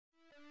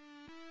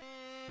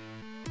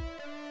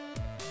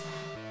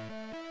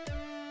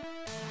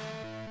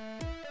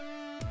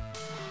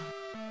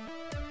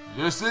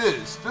This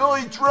is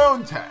Philly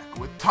Drone Tech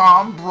with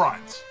Tom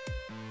Brunt.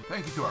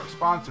 Thank you to our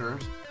sponsors,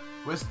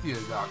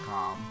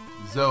 Wistia.com,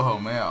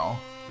 Zoho Mail,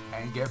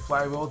 and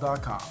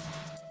GetFlywheel.com.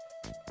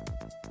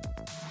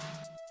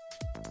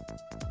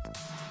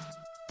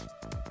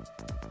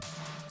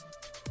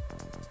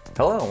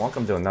 Hello and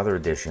welcome to another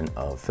edition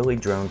of Philly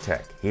Drone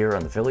Tech here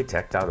on the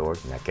PhillyTech.org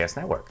Netcast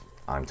Network.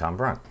 I'm Tom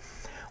Brunt.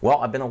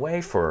 Well, I've been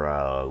away for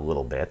a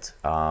little bit.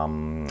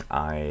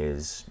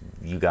 As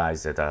you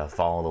guys that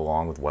followed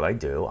along with what I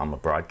do, I'm a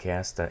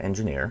broadcast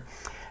engineer,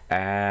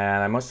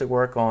 and I mostly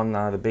work on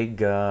the big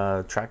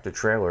tractor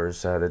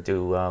trailers that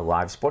do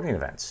live sporting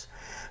events.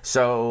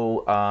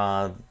 So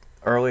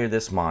earlier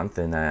this month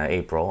in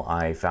April,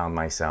 I found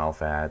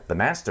myself at the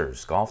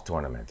Masters golf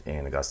tournament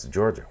in Augusta,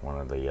 Georgia, one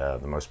of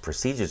the most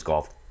prestigious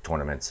golf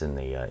tournaments in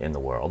the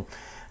world,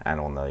 and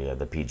on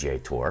the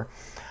PGA Tour.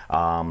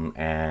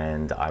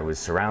 And I was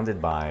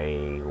surrounded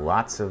by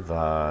lots of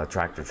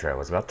tractor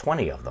trailers, about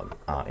 20 of them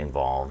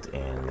involved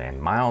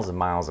and miles and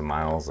miles and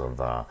miles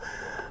of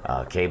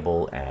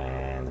cable,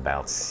 and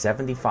about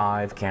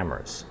 75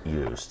 cameras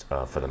used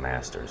for the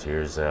Masters.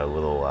 Here's a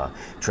little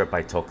trip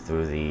I took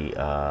through the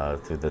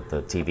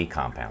TV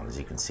compound, as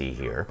you can see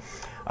here.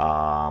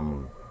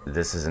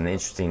 This is an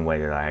interesting way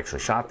that I actually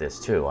shot this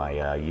too.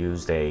 I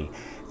used a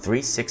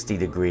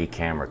 360-degree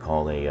camera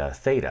called a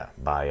Theta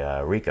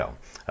by Rico.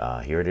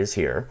 Here it is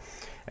here,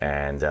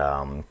 and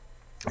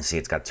see,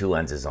 it's got two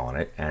lenses on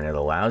it, and it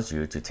allows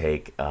you to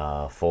take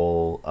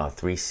full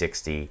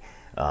 360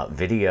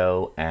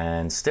 video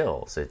and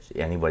stills.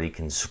 Anybody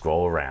can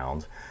scroll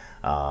around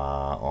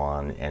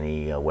on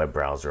any web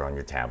browser on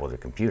your tablet or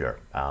computer.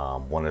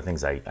 One of the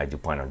things I do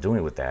plan on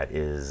doing with that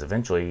is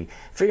eventually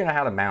figuring out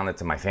how to mount it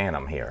to my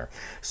Phantom here.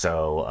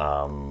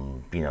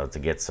 So, you know, to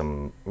get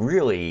some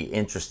really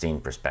interesting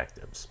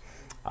perspectives.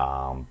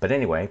 But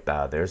anyway,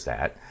 there's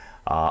that.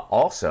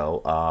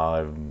 Also,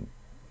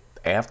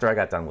 after I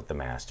got done with the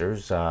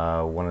Masters,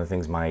 one of the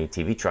things my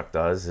TV truck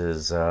does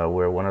is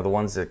we're one of the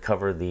ones that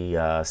cover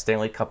the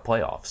Stanley Cup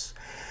playoffs.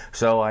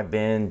 So I've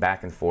been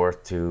back and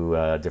forth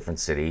to different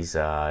cities.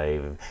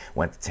 I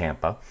went to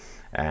Tampa,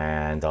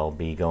 and I'll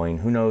be going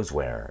who knows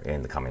where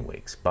in the coming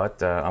weeks.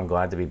 But I'm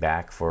glad to be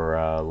back for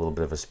a little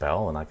bit of a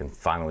spell, and I can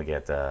finally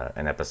get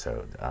an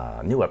episode,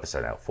 new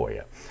episode out for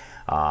you.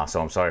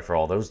 So I'm sorry for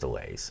all those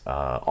delays.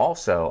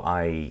 Also,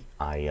 I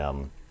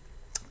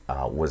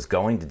was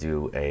going to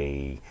do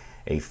a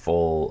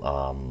full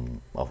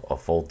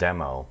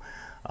demo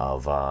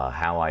of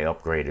how I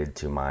upgraded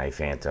to my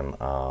Phantom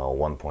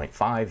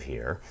 1.5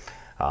 here,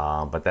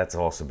 but that's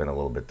also been a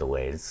little bit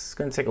delayed. It's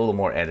going to take a little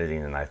more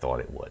editing than I thought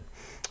it would.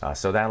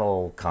 So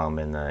that'll come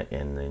in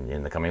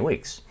the coming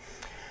weeks.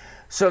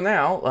 So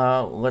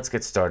now let's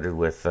get started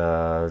with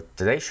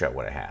today's show,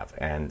 what I have.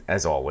 And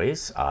as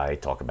always, I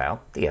talk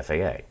about the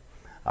FAA.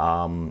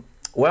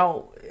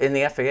 Well, in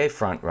the FAA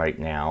front right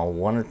now,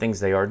 one of the things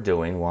they are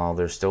doing while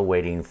they're still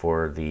waiting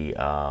for the,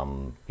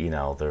 you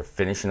know, they're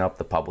finishing up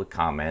the public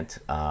comment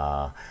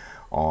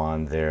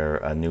on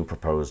their new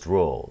proposed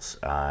rules.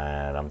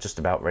 And I'm just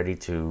about ready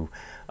to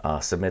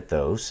submit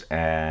those,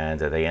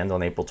 and they end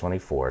on April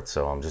 24th,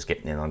 so I'm just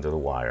getting in under the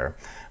wire.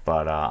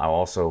 But I'll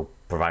also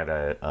provide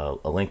a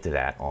link to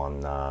that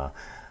on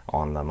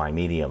my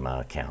Medium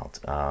account.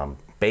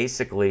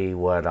 Basically,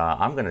 what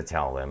I'm going to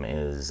tell them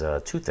is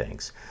two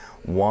things.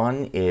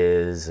 One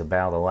is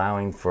about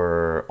allowing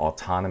for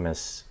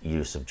autonomous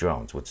use of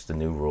drones, which the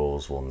new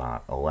rules will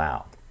not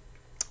allow.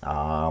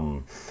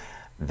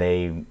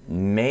 They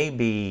may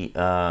be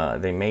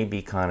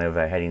kind of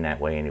heading that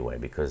way anyway,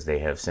 because they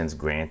have since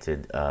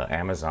granted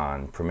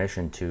Amazon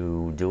permission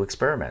to do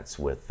experiments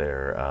with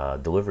their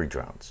delivery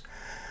drones.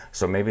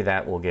 So maybe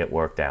that will get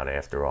worked out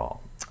after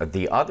all.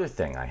 The other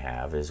thing I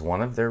have is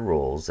one of their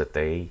rules that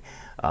they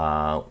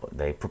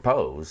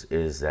propose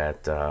is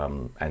that,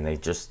 and they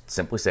just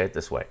simply say it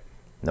this way: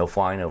 no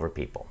flying over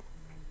people.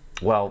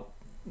 Well,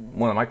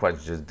 one of my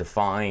questions is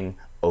define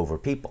over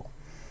people,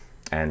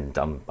 and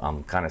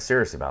I'm kind of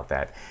serious about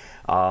that.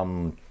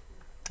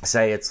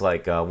 Say it's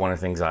like one of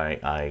the things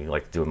I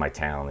like to do in my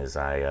town is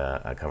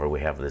I cover.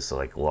 We have this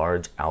like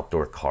large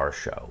outdoor car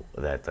show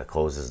that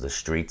closes the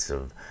streets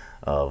of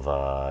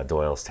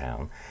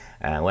Doylestown.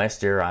 And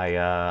last year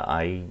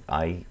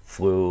I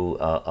flew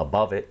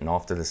above it and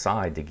off to the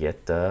side to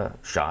get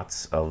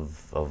shots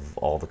of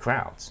all the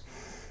crowds.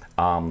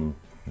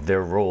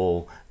 Their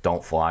rule: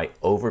 don't fly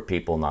over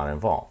people not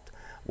involved.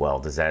 Well,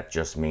 does that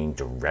just mean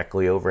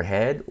directly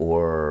overhead,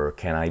 or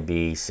can I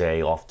be,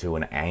 say, off to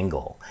an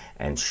angle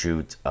and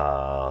shoot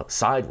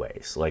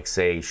sideways? Like,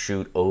 say,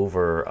 shoot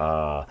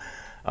over,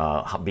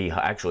 be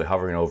actually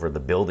hovering over the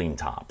building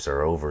tops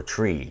or over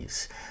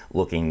trees,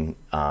 looking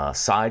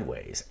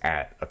sideways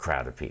at a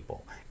crowd of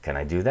people. Can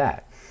I do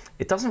that?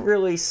 It doesn't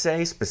really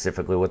say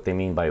specifically what they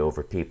mean by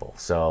over people,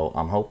 so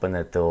I'm hoping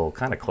that they'll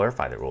kind of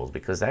clarify the rules,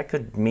 because that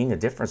could mean a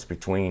difference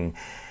between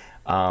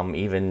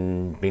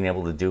even being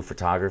able to do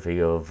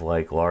photography of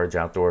like large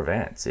outdoor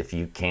events. If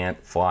you can't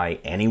fly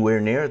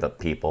anywhere near the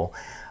people,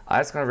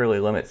 that's going to really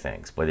limit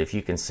things. But if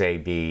you can say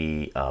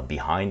be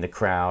behind the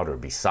crowd or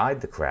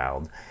beside the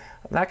crowd,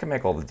 that can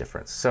make all the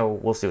difference. So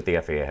we'll see what the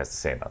FAA has to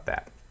say about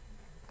that.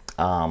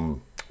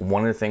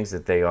 One of the things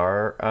that they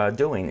are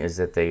doing is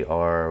that they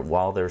are,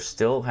 while they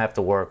still have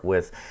to work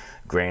with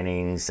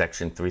granting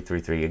Section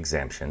 333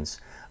 exemptions,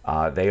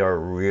 they are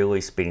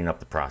really speeding up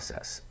the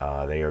process.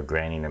 They are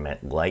granting them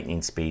at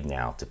lightning speed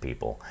now to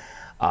people.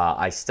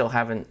 I still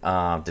haven't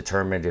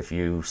determined if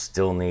you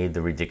still need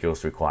the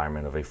ridiculous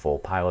requirement of a full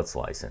pilot's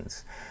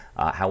license.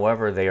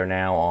 However, they are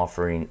now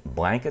offering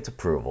blanket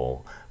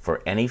approval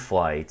for any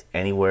flight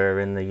anywhere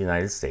in the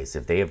United States.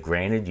 If they have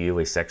granted you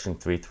a Section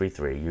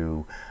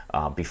 333,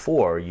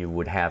 before you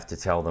would have to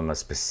tell them a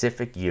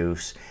specific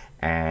use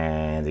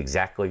and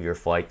exactly your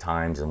flight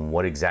times and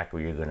what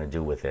exactly you're going to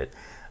do with it.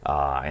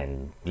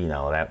 And you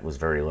know, that was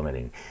very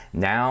limiting.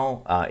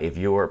 Now, if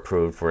you are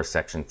approved for a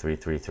Section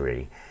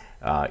 333,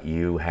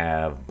 you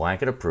have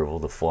blanket approval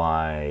to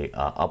fly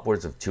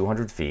upwards of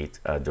 200 feet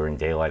during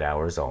daylight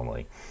hours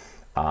only.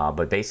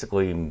 But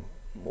basically,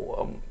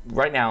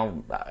 right now,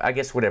 I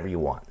guess whatever you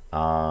want.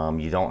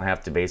 You don't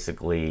have to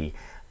basically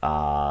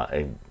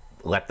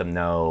let them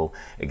know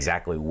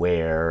exactly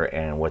where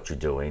and what you're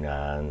doing.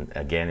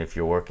 Again, if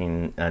you're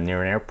working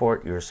near an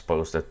airport, you're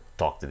supposed to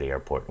talk to the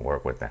airport and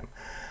work with them.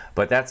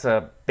 But that's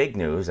big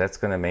news. That's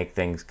going to make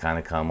things kind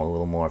of come a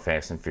little more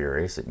fast and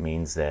furious. It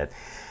means that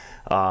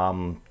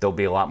there'll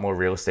be a lot more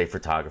real estate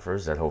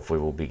photographers that hopefully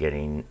will be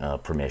getting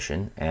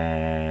permission,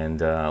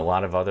 and a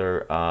lot of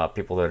other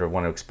people that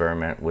want to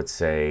experiment with,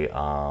 say,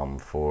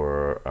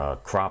 for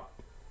crop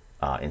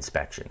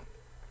inspection.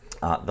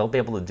 They'll be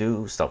able to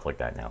do stuff like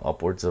that now,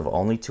 upwards of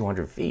only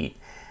 200 feet,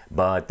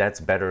 but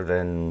that's better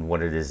than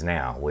what it is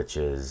now, which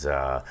is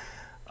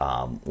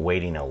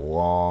waiting a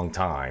long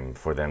time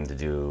for them to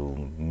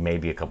do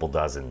maybe a couple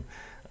dozen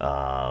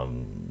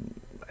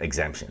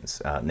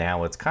exemptions.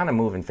 Now it's kind of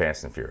moving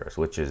fast and furious,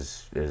 which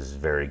is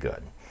very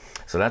good.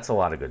 So that's a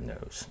lot of good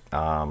news.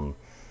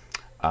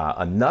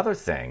 Another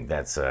thing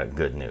that's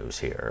good news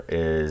here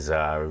is,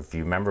 if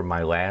you remember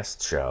my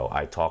last show,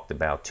 I talked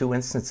about two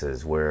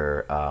instances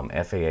where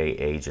FAA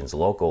agents,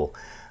 local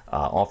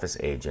office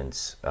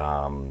agents,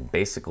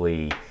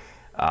 basically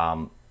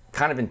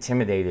kind of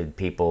intimidated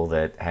people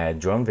that had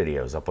drone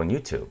videos up on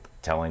YouTube,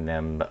 telling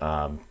them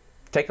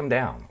take them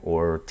down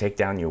or take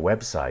down your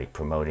website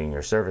promoting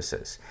your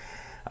services.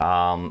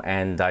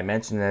 And I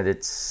mentioned that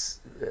it's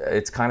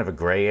kind of a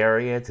gray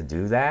area to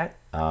do that.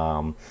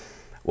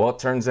 Well, it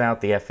turns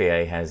out the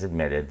FAA has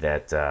admitted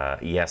that,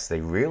 yes, they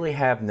really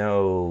have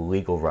no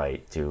legal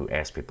right to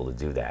ask people to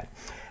do that.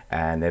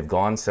 And they've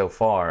gone so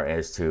far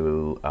as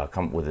to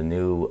come up with a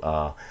new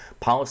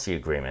policy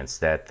agreements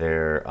that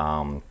their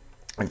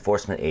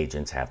enforcement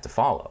agents have to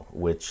follow,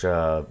 which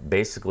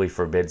basically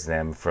forbids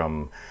them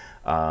from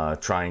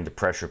trying to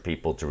pressure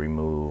people to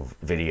remove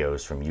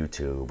videos from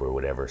YouTube or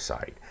whatever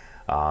site,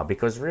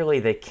 because really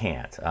they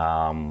can't.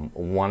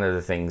 One of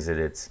the things that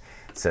it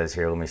says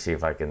here, let me see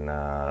if I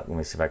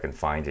can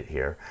find it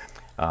here.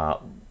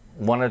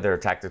 One of their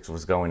tactics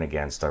was going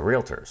against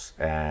realtors,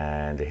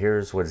 and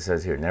here's what it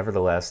says here.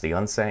 Nevertheless, the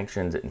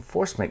unsanctioned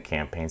enforcement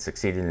campaign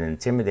succeeded in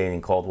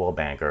intimidating Coldwell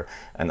Banker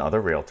and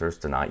other realtors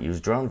to not use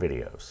drone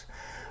videos.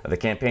 The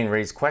campaign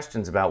raised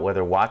questions about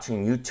whether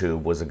watching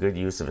YouTube was a good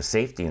use of a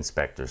safety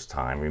inspector's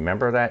time.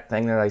 Remember that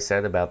thing that I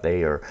said about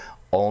they are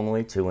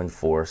only to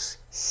enforce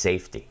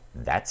safety.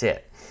 That's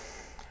it.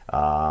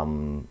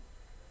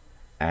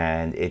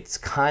 And it's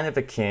kind of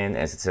akin,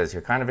 as it says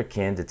here, kind of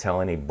akin to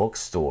telling a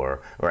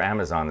bookstore or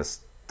Amazon to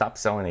stop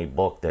selling a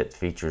book that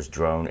features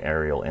drone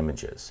aerial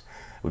images.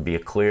 It would be a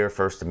clear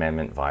First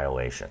Amendment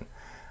violation.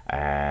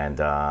 And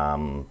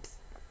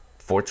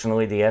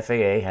fortunately, the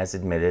FAA has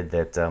admitted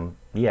that,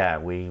 yeah,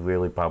 we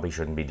really probably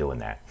shouldn't be doing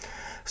that.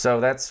 So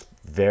that's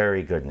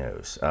very good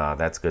news.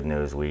 That's good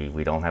news.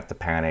 We don't have to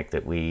panic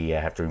that we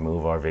have to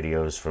remove our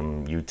videos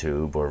from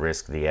YouTube or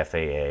risk the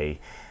FAA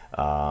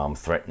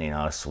threatening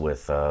us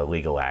with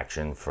legal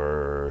action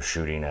for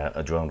shooting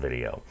a drone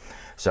video.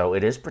 So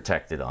it is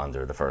protected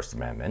under the First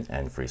Amendment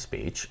and free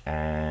speech,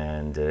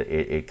 and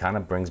it kind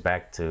of brings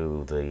back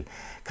to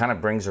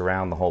brings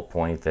around the whole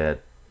point that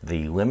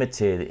the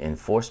limited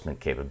enforcement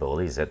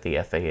capabilities that the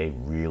FAA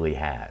really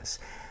has.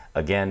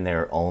 Again,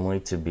 they're only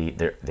to be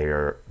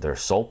their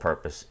sole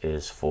purpose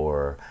is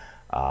for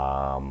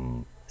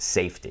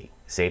safety,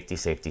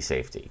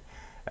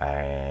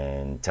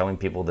 and telling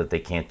people that they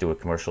can't do a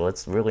commercial.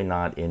 It's really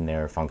not in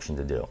their function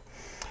to do.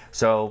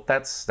 So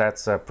that's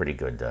pretty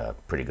good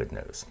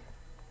news.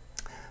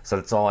 So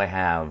that's all I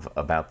have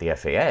about the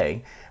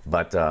FAA.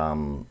 But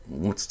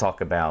let's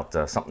talk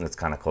about something that's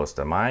kind of close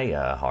to my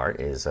heart,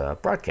 is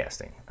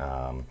broadcasting.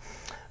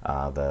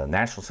 The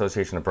National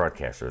Association of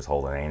Broadcasters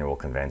hold an annual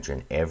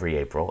convention every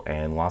April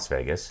in Las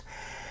Vegas.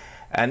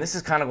 And this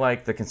is kind of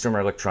like the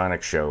Consumer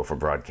Electronics Show for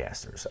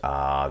broadcasters.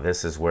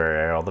 This is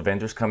where all the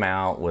vendors come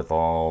out with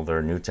all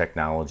their new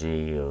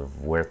technology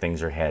of where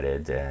things are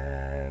headed,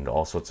 and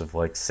all sorts of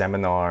like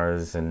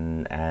seminars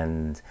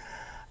and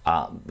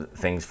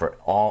things for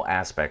all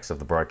aspects of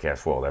the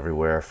broadcast world,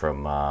 everywhere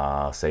from,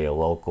 say, a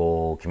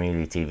local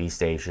community TV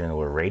station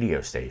or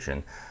radio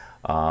station,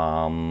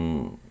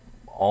 all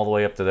the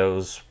way up to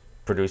those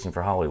producing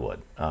for Hollywood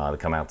to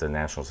come out to the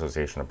National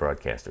Association of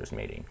Broadcasters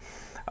meeting.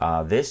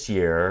 This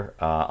year,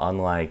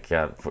 unlike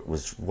it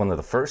was one of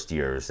the first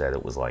years that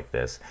it was like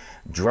this,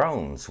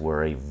 drones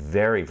were a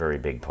very, very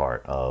big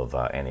part of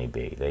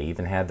NAB. They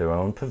even had their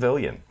own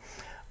pavilion,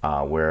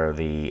 where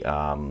their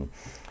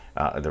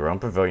own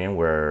pavilion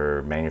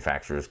where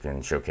manufacturers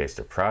can showcase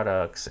their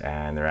products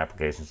and their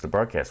applications to the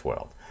broadcast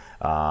world.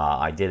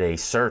 I did a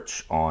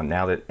search on,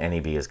 now that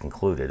NAB is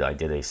concluded, I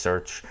did a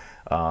search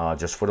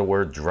just for the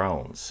word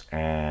drones.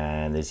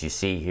 And as you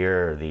see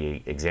here,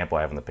 the example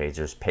I have on the page,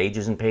 there's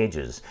pages and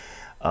pages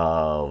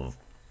of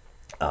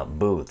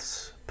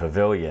booths,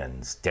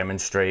 pavilions,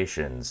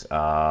 demonstrations,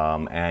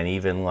 and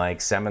even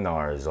like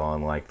seminars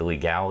on like the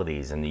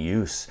legalities and the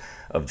use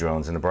of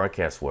drones in the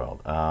broadcast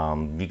world.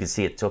 You can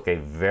see it took a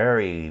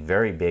very,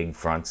 very big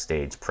front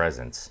stage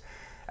presence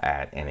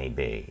at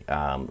NAB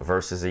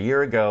versus a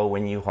year ago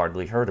when you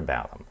hardly heard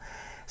about them.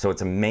 So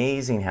it's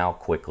amazing how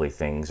quickly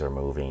things are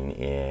moving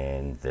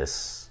in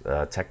this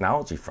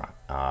technology front.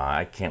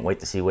 I can't wait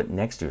to see what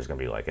next year is going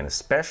to be like, and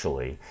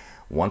especially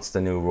once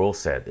the new rule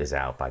set is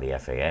out by the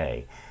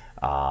FAA.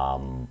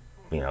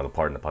 You know,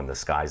 pardon the pun, the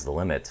sky's the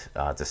limit,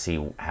 to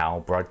see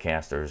how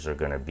broadcasters are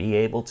going to be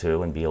able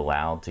to and be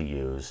allowed to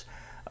use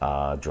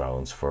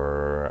drones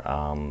for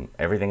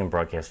everything in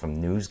broadcast,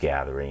 from news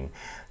gathering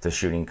to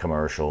shooting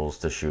commercials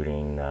to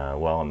shooting,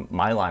 well, in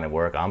my line of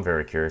work, I'm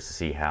very curious to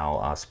see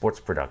how sports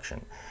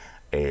production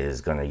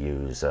is going to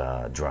use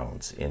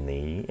drones in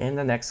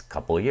the next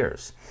couple of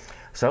years.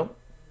 So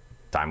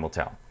time will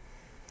tell.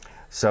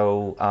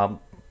 So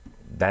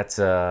that's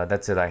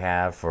it I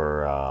have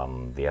for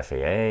the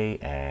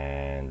FAA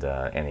and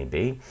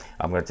NAB.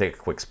 I'm going to take a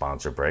quick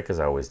sponsor break, as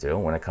I always do.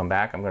 When I come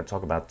back, I'm going to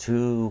talk about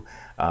two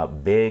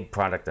big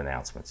product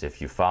announcements.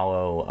 If you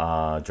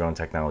follow drone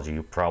technology,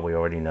 you probably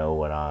already know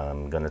what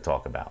I'm going to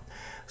talk about.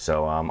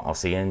 So I'll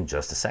see you in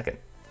just a second.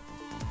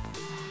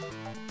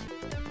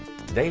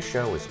 Today's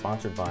show is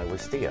sponsored by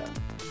Wistia.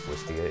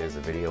 Wistia is a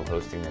video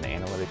hosting and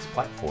analytics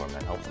platform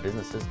that helps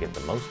businesses get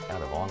the most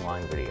out of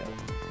online video.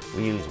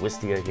 We use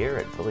Wistia here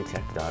at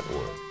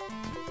PhillyTech.org.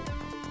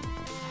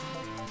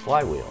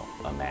 Flywheel,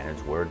 a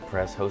managed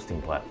WordPress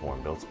hosting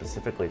platform built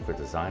specifically for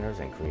designers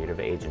and creative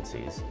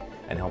agencies,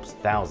 and helps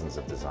thousands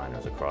of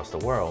designers across the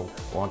world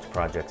launch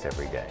projects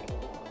every day.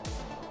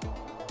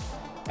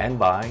 And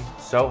by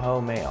Soho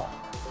Mail,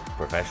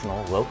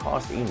 professional,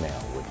 low-cost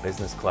email with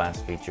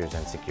business-class features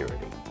and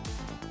security.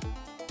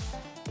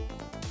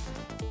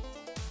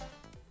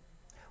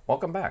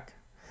 Welcome back.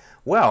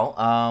 Well,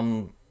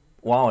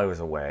 while I was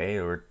away,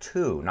 there were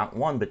two, not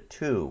one, but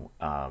two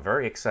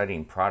very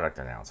exciting product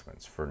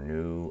announcements for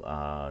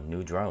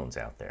new drones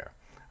out there.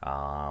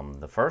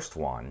 The first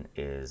one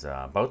is,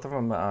 both of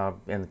them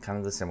in kind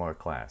of the similar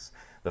class.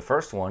 The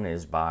first one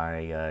is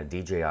by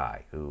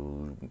DJI,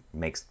 who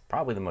makes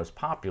probably the most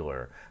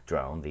popular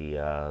drone,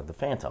 the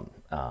Phantom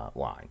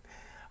line.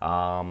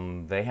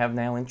 They have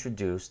now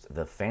introduced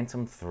the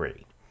Phantom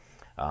 3.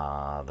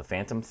 The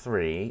Phantom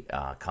 3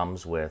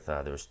 comes with,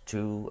 there's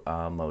two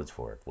modes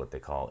for it, what they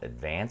call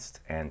advanced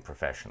and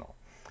professional.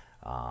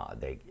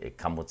 It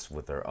comes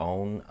with their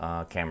own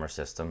camera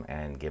system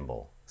and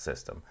gimbal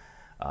system.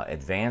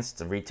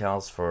 Advanced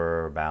retails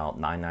for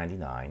about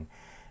 $9.99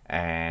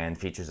 and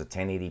features a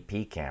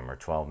 1080p camera,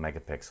 12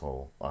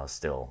 megapixel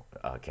still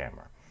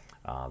camera.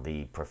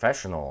 The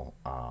professional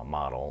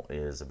model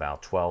is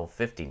about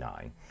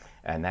 $12.59,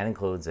 and that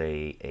includes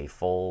a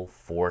full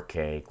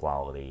 4K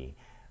quality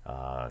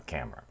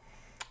camera.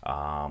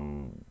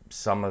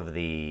 Some of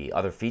the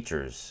other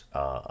features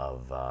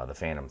of the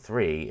Phantom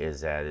 3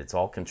 is that it's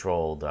all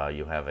controlled.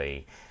 You have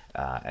a,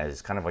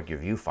 as kind of like your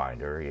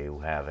viewfinder, you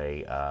have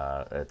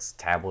it's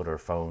tablet or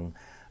phone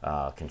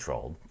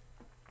controlled.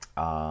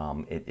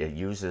 It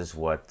uses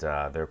what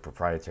their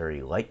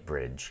proprietary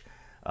LightBridge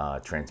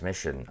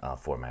transmission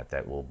format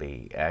that will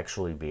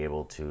actually be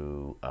able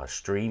to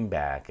stream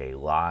back a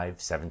live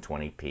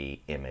 720p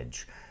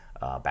image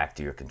back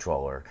to your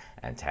controller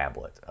and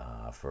tablet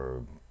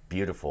for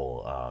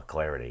beautiful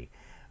clarity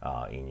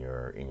in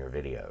your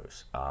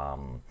videos.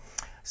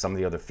 Some of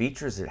the other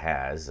features it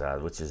has,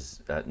 which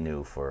is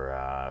new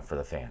for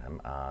the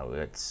Phantom,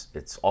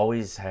 it's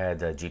always had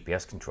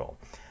GPS control,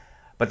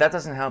 but that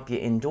doesn't help you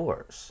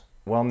indoors.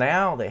 Well,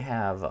 now they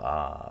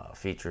have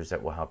features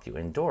that will help you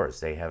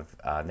indoors. They have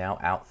now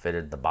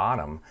outfitted the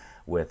bottom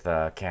with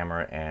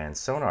camera and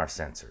sonar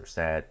sensors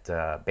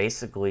that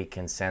basically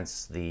can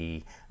sense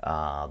the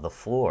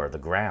floor, the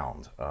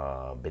ground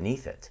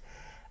beneath it,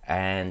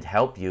 and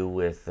help you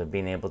with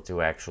being able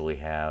to actually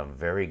have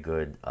very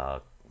good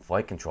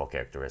flight control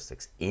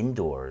characteristics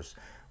indoors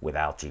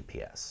without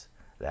GPS.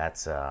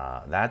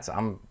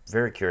 I'm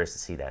very curious to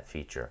see that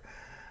feature.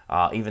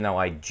 Even though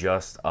I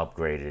just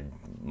upgraded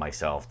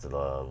myself to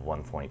the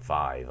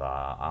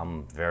 1.5,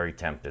 I'm very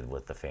tempted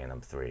with the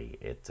Phantom 3.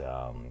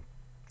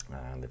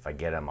 And if I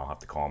get him, I'll have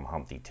to call him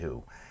Humpty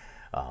 2.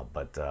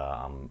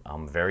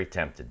 I'm very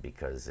tempted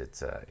because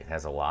it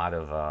has a lot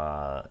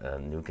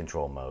of new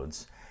control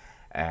modes,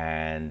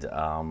 and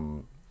a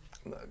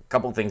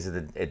couple of things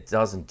that it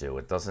doesn't do.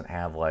 It doesn't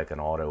have like an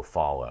auto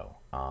follow,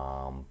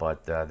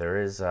 but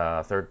there is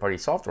third-party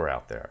software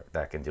out there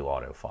that can do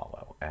auto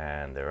follow,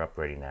 and they're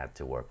upgrading that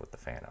to work with the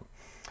Phantom.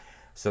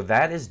 So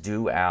that is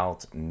due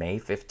out May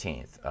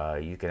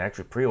 15th. You can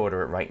actually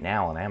pre-order it right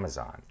now on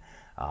Amazon.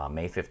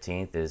 May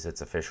 15th is its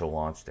official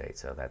launch date,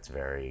 so that's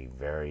very,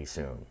 very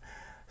soon.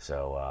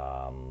 So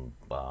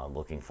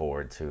looking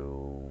forward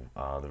to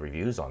the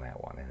reviews on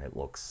that one, and it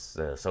looks,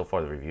 so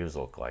far the reviews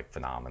look like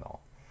phenomenal.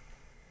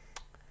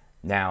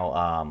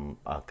 Now,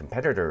 a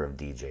competitor of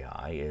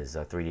DJI is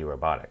 3D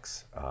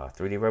Robotics.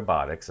 3D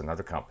Robotics,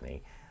 another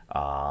company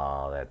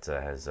that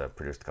has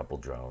produced a couple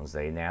drones.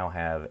 They now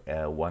have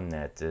one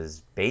that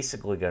is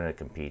basically going to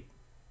compete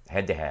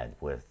head-to-head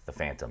with the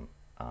Phantom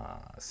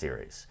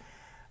series.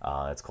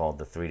 It's called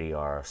the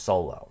 3DR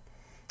Solo.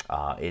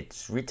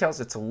 It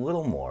retails, it's a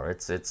little more.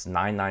 It's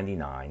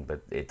 $9.99, but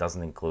it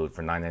doesn't include,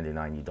 for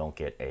 $9.99 you don't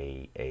get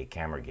a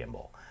camera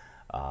gimbal.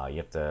 You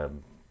have to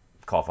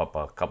cough up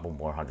a couple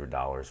more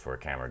 $100 for a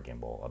camera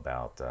gimbal.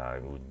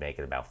 It would make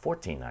it about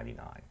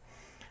 $14.99,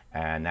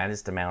 and that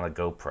is to mount a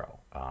GoPro.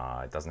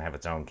 It doesn't have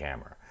its own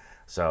camera.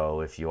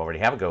 So if you already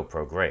have a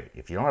GoPro, great.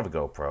 If you don't have a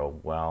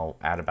GoPro, well,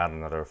 add about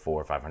another $400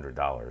 or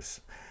 $500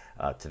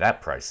 to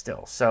that price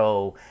still.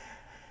 So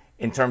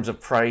in terms of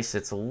price,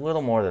 it's a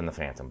little more than the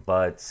Phantom,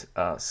 but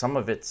some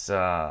of its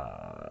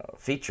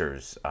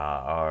features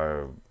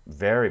are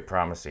very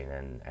promising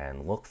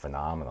and look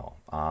phenomenal.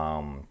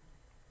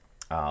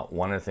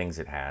 One of the things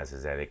it has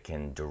is that it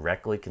can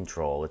directly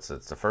control, it's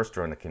the first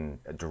drone that can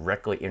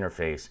directly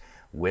interface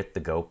with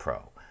the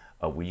GoPro.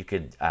 Where you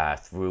could,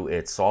 through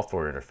its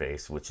software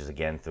interface, which is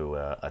again through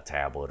a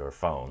tablet or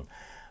phone,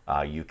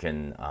 you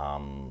can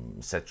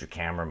set your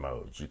camera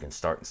modes. You can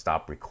start and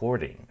stop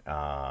recording,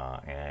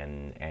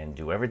 and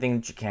do everything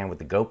that you can with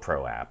the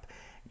GoPro app.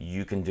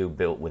 You can do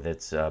with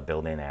its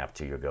built-in app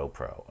to your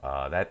GoPro.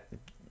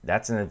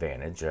 That's an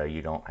advantage.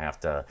 You don't have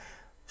to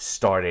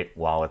start it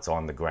while it's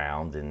on the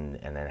ground and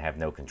then have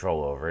no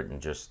control over it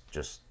and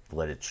just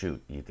let it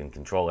shoot. You can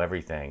control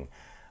everything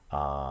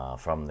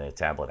from the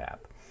tablet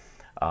app.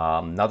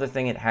 Another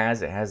thing it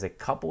has a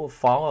couple of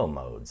follow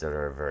modes that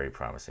are very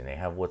promising. They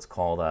have what's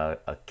called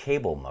a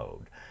cable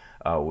mode,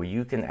 where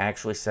you can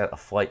actually set a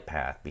flight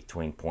path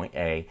between point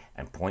A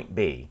and point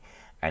B,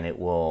 and it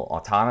will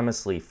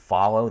autonomously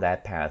follow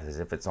that path as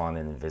if it's on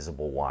an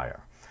invisible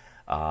wire.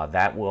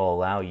 That will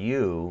allow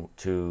you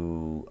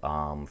to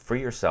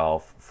free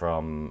yourself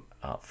from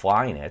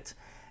flying it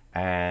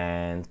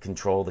and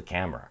control the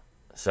camera.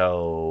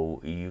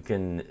 So you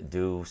can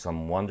do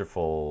some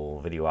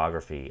wonderful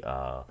videography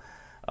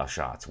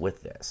shots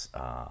with this.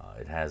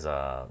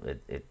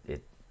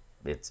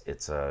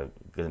 It's going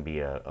to be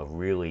a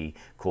really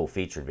cool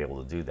feature to be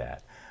able to do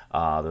that.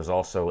 There's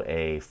also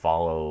a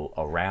follow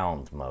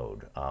around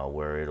mode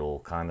where it'll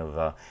kind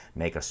of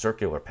make a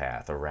circular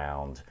path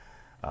around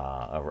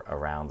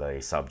a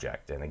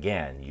subject, and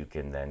again you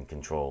can then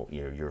control.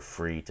 You're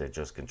free to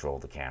just control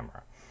the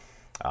camera.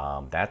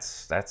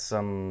 That's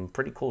some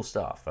pretty cool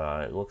stuff.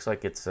 It looks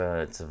like it's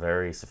a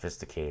very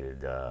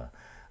sophisticated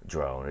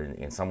drone,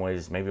 in some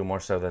ways maybe more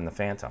so than the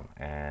Phantom,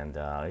 and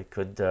it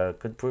could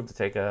prove to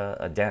take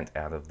a dent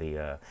out of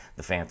the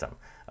Phantom.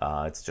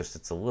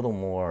 It's a little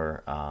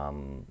more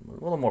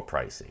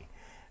pricey,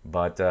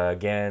 but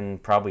again,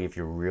 probably if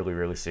you're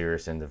really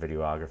serious into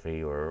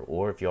videography,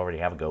 or if you already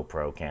have a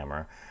GoPro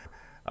camera,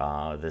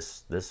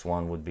 this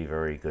one would be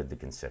very good to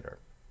consider.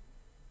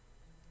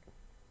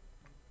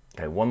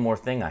 Okay, one more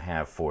thing I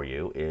have for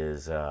you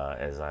is,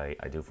 as I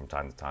do from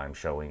time to time,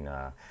 showing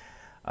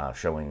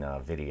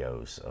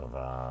videos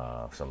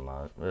of some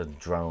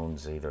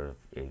drones, either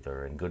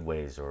in good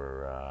ways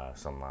or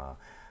some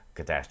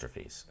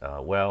catastrophes.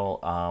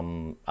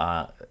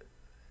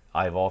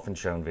 I've often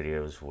shown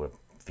videos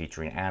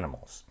featuring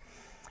animals,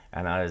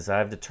 and as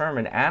I've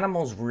determined,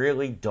 animals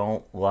really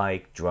don't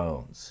like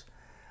drones.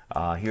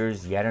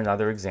 Here's yet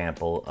another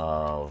example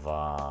of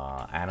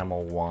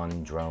Animal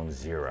 1 Drone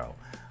 0.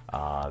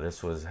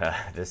 This is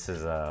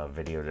a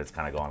video that's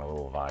kind of gone a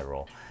little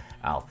viral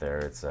out there.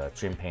 It's a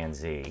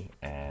chimpanzee,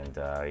 and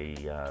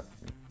he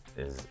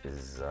is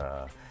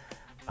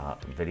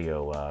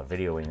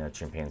videoing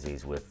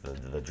chimpanzees with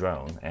the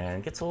drone,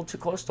 and gets a little too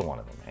close to one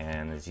of them.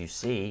 And as you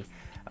see,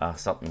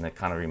 something that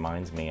kind of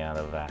reminds me out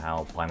of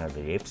how Planet of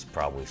the Apes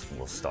probably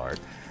will start.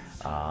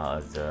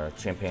 The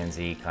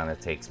chimpanzee kind of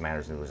takes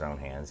matters into his own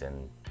hands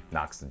and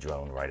knocks the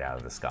drone right out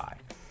of the sky.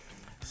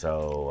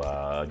 So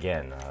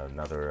again,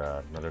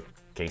 another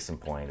case in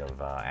point of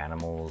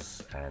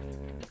animals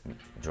and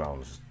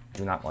drones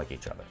do not like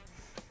each other.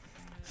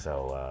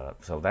 So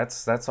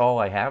that's all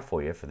I have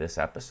for you for this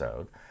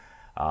episode.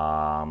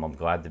 I'm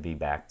glad to be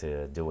back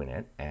to doing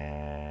it,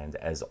 and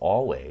as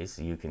always,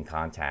 you can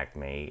contact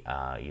me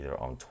either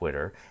on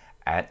Twitter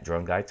at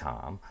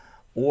DroneGuyTom,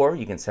 or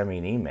you can send me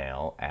an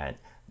email at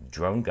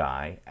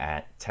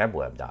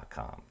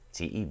droneguy@tebweb.com,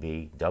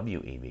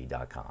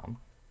 TEBWEB.com.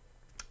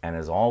 And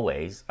as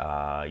always,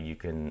 you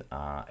can,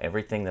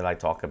 everything that I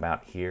talk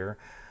about here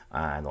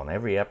and on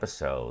every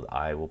episode,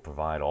 I will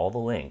provide all the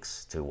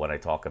links to what I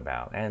talk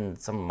about and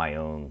some of my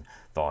own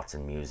thoughts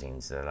and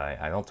musings that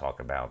I didn't talk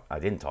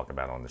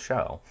about on the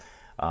show,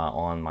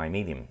 on my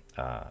Medium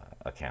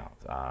account.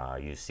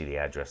 You see the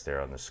address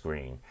there on the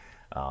screen,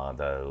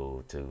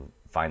 though, to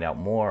find out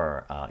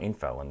more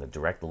info and the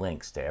direct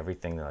links to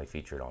everything that I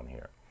featured on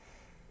here.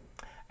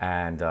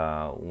 And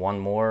one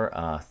more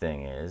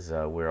thing is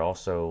we're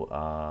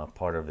also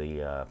part of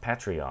the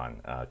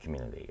Patreon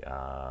community.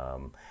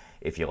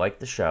 If you like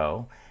the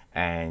show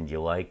and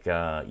you like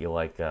a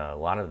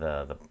lot of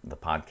the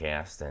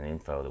podcast and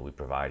info that we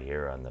provide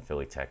here on the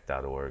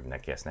PhillyTech.org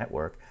Netcast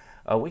network,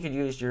 we could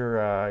use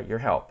your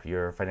help,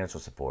 your financial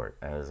support,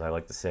 as I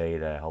like to say,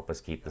 to help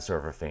us keep the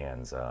server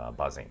fans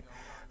buzzing.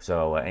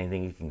 So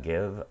anything you can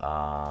give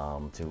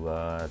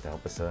to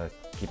help us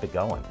keep it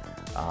going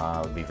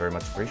would be very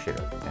much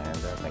appreciated. And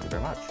thank you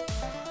very much.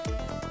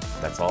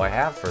 That's all I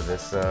have for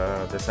this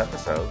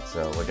episode.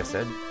 So like I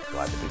said,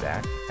 glad to be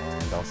back,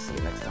 and I'll see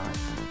you next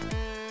time.